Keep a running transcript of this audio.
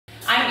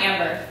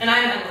Amber. And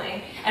I'm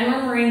Emily. And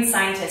we're marine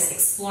scientists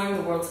exploring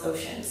the world's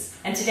oceans.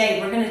 And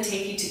today we're going to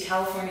take you to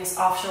California's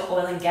offshore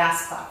oil and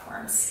gas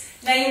platforms.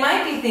 Now you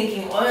might be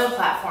thinking, oil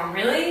platform,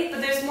 really?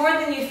 But there's more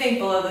than you think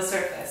below the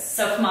surface.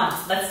 So come on,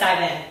 let's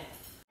dive in.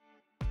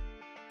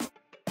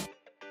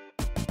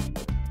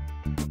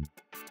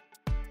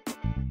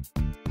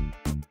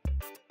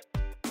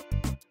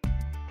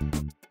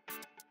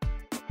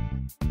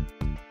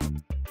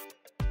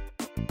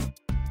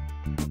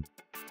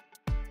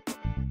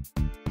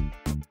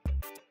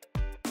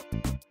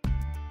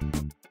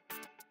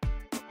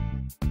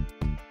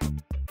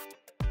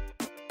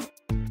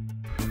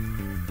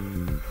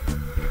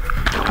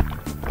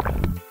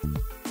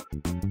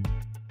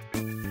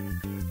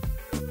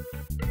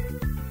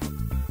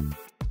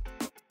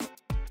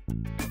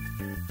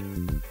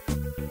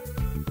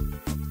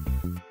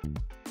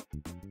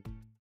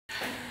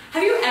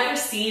 Have you ever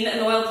seen an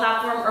oil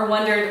platform or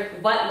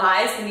wondered what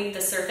lies beneath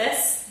the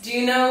surface? Do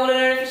you know what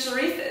an artificial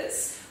reef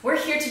is? We're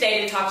here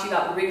today to talk to you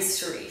about rigs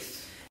to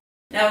reef.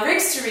 Now,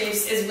 rigs to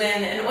reefs is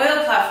when an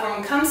oil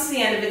platform comes to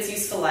the end of its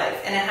useful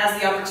life and it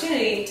has the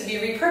opportunity to be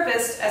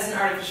repurposed as an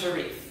artificial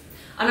reef.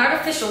 An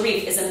artificial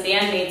reef is a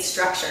man-made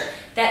structure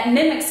that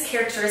mimics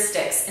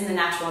characteristics in the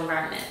natural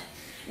environment.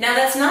 Now,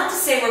 that's not to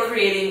say we're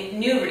creating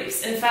new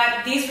reefs. In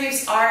fact, these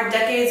reefs are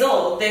decades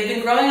old. They've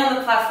been growing on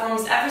the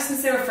platforms ever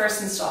since they were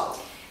first installed.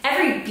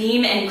 Every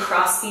beam and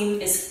crossbeam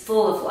is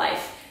full of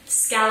life.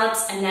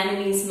 Scallops,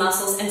 anemones,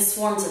 mussels, and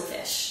swarms of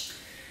fish.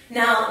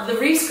 Now, the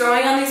reefs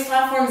growing on these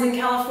platforms in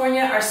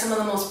California are some of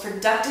the most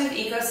productive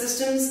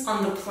ecosystems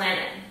on the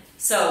planet.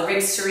 So,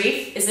 rigs to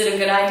reef, is it a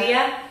good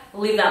idea?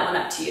 We'll leave that one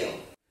up to you.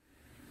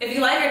 If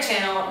you like our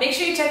channel, make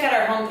sure you check out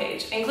our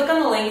homepage and click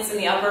on the links in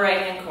the upper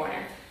right-hand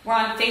corner. We're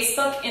on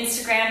Facebook,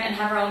 Instagram, and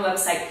have our own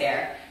website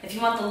there. If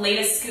you want the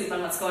latest scoop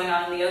on what's going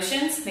on in the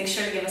oceans, make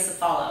sure to give us a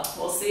follow.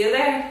 We'll see you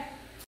there.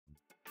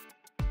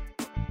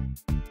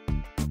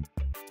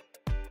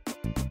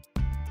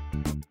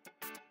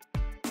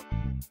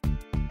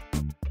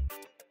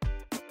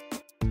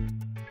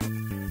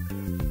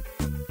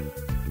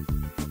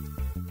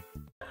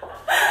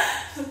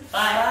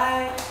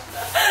 Bye. Bye.